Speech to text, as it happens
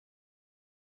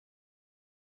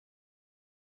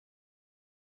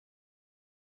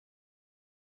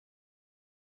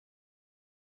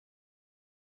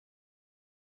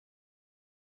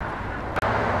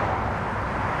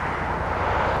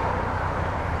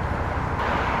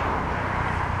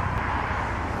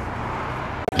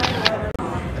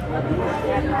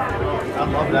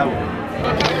that one.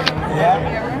 Yeah?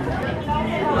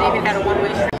 They even had a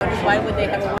one-way street. Why would they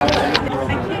have a one-way street?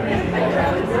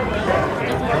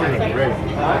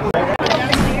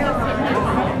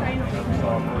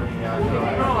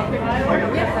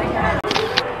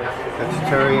 That's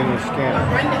Terry and the scanner.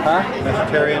 Huh?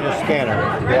 That's Terry and the scanner.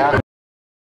 Yeah.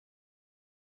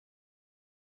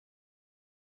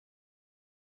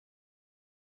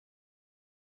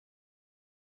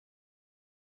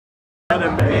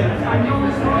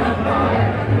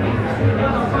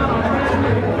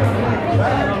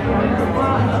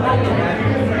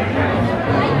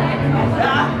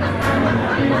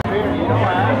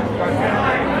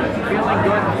 Feeling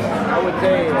good, I would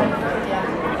say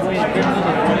between 15 and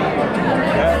 20.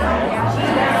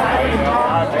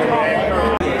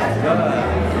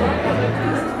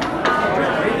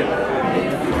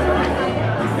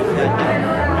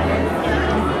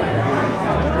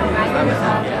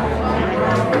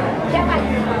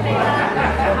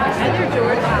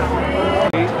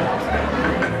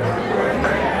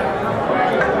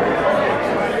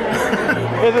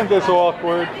 Isn't this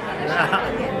awkward?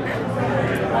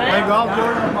 Play golf,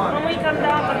 Jordan? When we come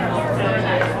down,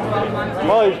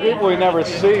 Well, these people we never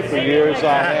see for years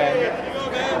on end.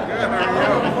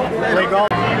 Play golf.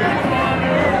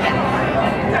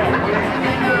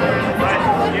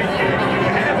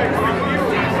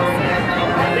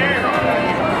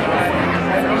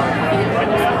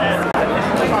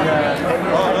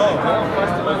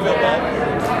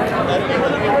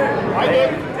 I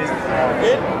did.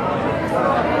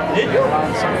 Did you? How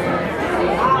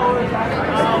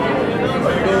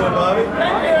you doing, Bobby?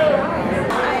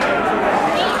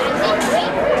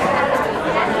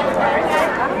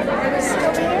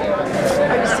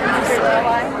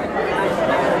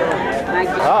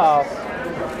 Uh-oh.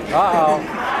 Uh-oh.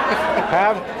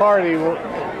 Have party.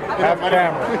 Have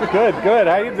camera. Good, good.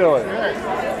 How you doing?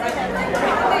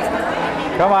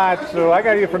 Come on, Sue. I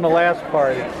got you from the last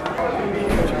party.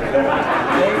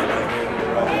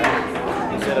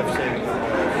 Instead of saying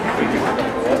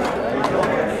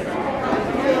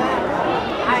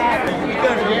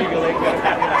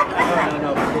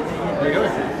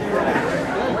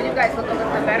Well, you guys look a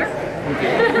little bit better.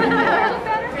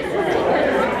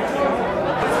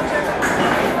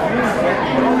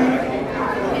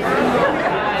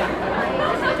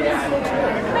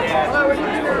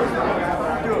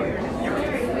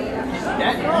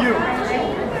 You.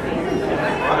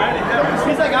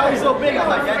 He's like, how are you so big? I'm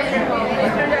like, that's you.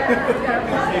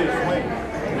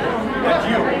 That's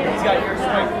you. He's got your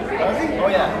swing. Does he? Oh,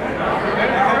 yeah.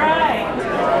 All right.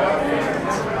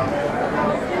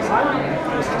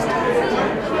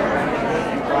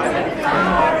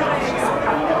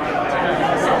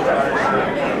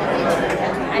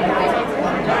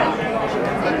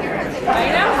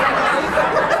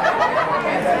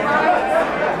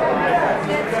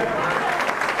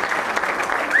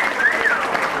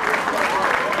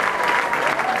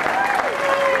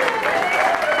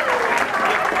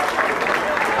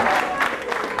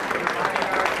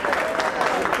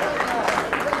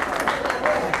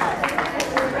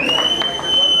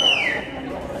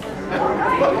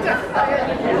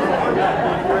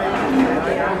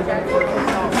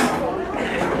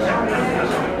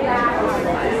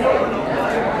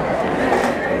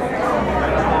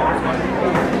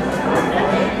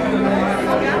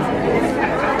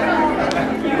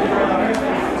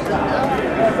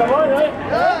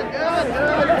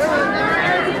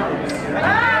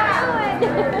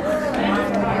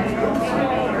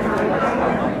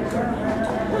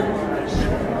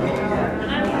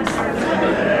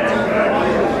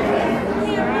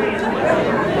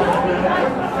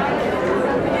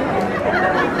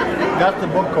 Got the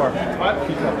book card.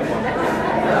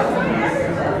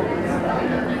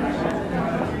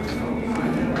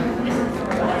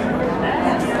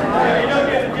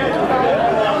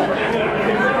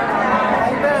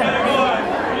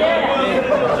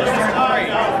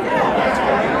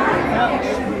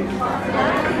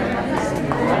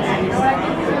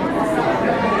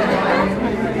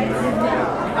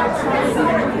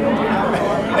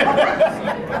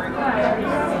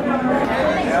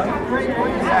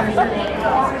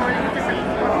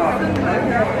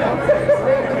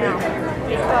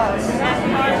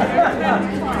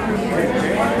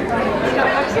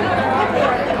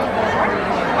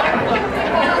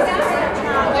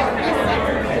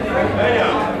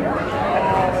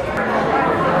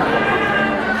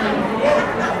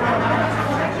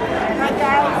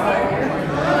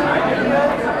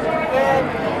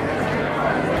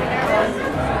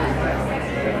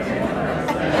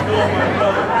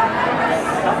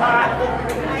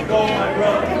 Go, my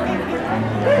brother.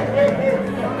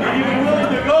 Are you willing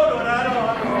to go?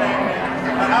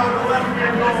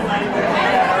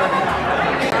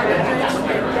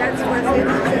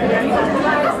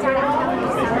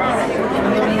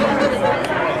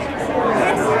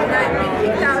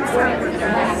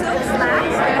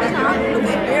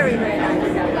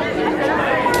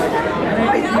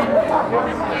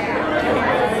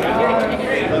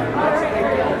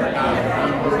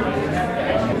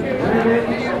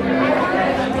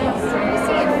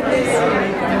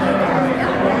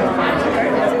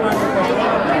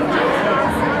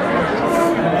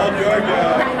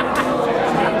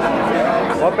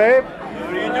 What, babe?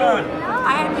 What are you doing?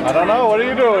 I don't know. What are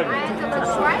you doing?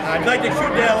 I'd like to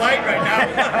shoot that light right now.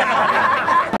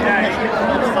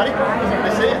 Buddy, I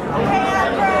see it.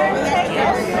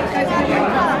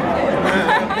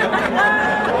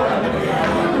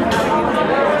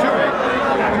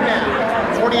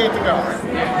 Yeah, 48 to go.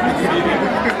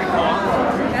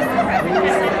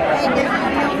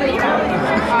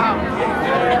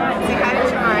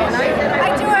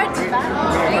 Hi, George.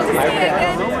 Nice to see you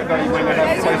again.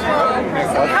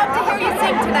 We hope to hear you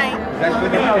sing tonight.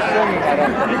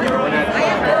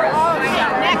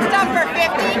 Next up for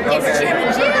 50 is Jim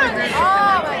and Jim.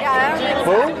 Oh my God.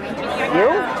 Who? You?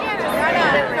 No,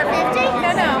 for 50?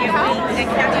 No. How? You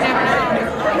never know.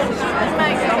 That's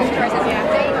my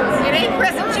It ain't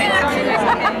Chris and Jim.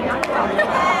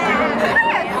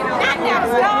 Not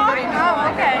next door.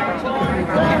 Oh, okay.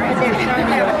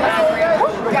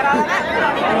 Got all of that?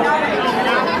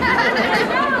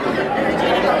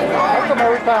 How come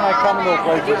every time I come to a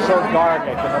place it's so dark I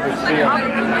can never see them?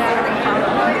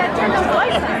 Turn those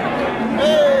lights on.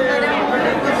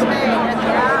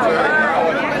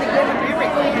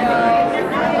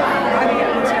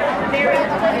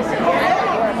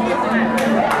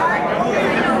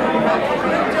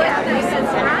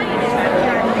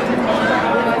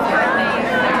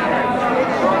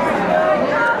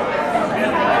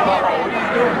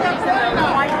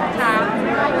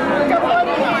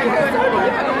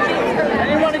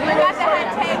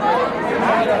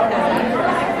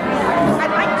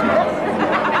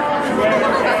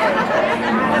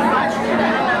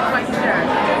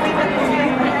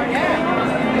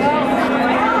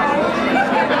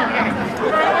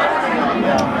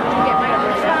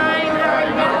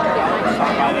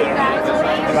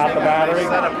 About the battery?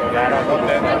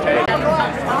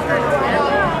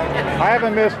 I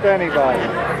haven't missed anybody.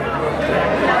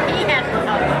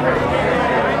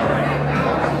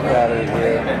 Battery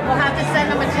here. We'll have to send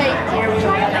them a tape here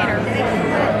later.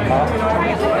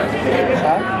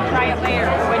 Huh? Try it later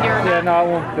when you're Yeah, no, it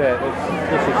won't fit.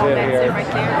 This is it that's here. it right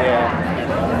there? Yeah.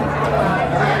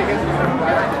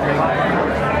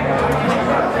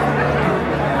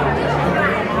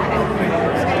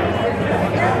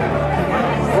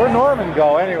 Where'd Norman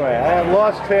go anyway? I have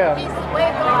lost him. He's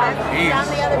way gone. He's on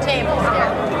the other table.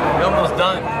 He's almost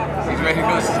done. He's ready to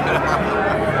go sit down.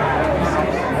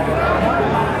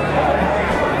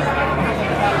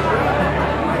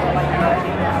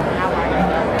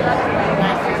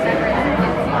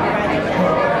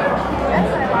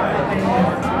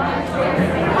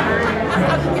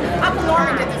 Uncle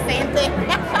Norman did the same thing.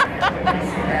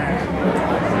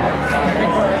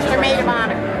 Mr. Maid of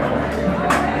Honor.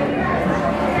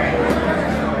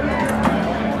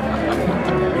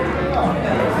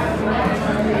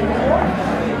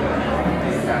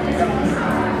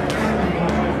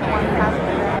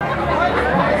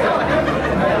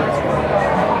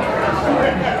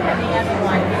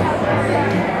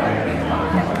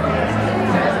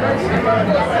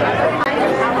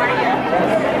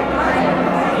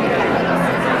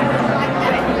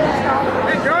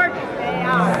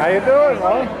 How you doing,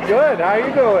 Ron? Good. How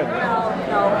you doing?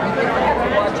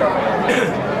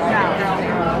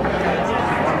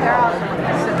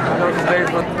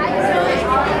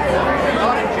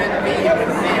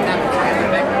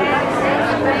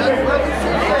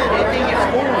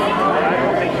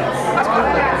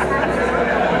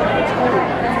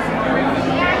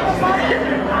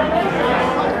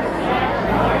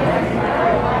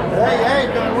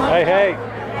 Hey, hey.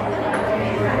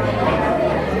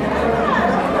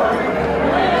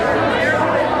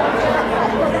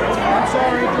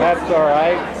 That's all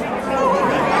right.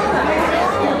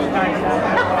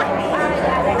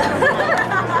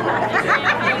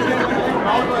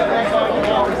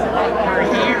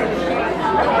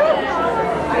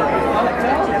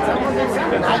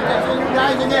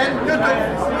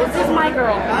 This is my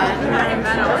girl.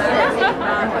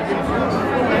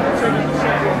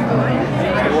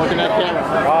 Working that camera.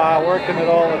 Working it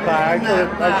all the time. I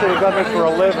should have done this for a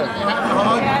living.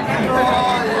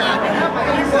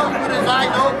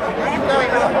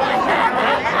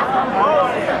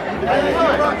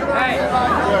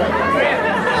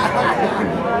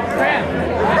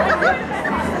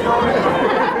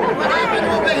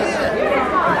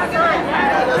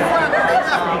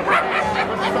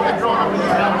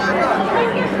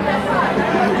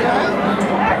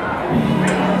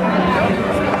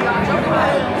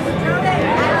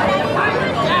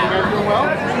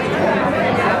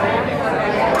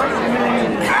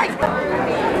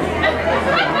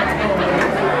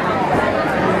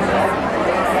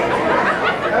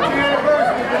 Happy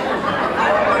anniversary.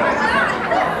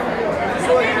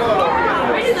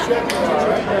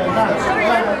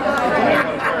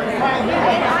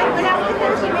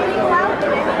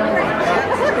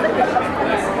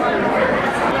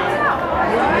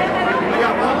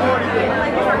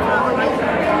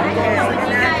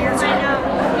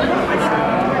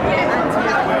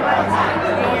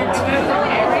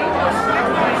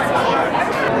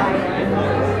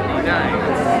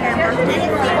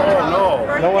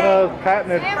 hat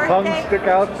and its tongue stick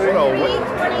out thing?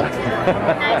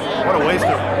 What a waste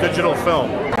of digital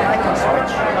film.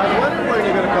 I wonder when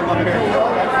you're going to come up here.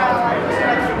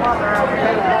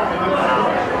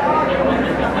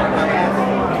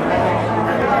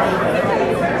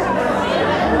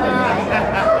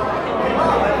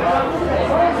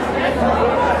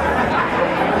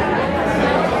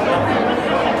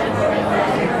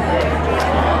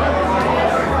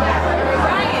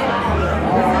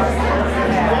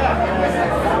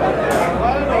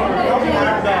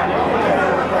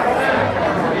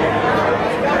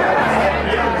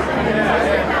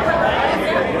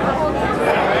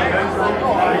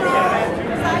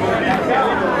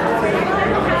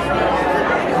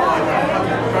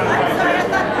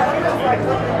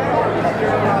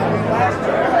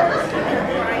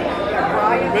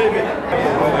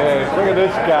 Look at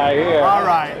this guy here. All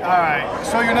right.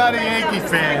 So you're not a Yankee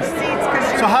fan.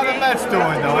 So how the Mets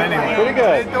doing though anyway? Pretty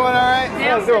good. They doing all right?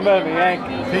 Yeah, it's doing better than the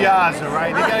Yankees. Piazza,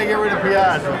 right? They gotta get rid of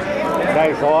Piazza.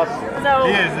 Nice horse. So,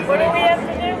 He is, what do isn't we have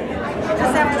to do?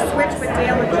 Just have to switch with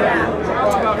Dale and Jeff.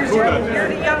 Because you're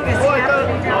the youngest. You have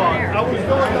to be down there. I was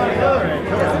going on the other end.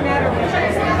 Doesn't matter which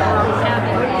is.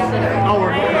 Oh,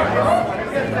 we're going on.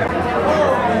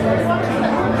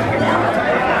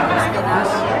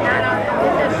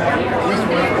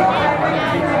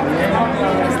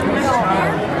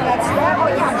 That's that. Oh,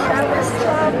 yeah. That was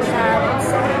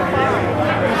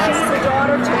she's the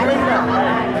daughter to Linda.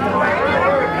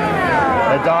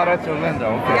 The daughter to Linda,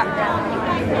 okay.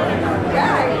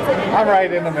 Yeah. I'm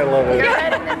right in the middle of it. You're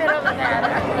right in the middle of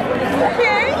that.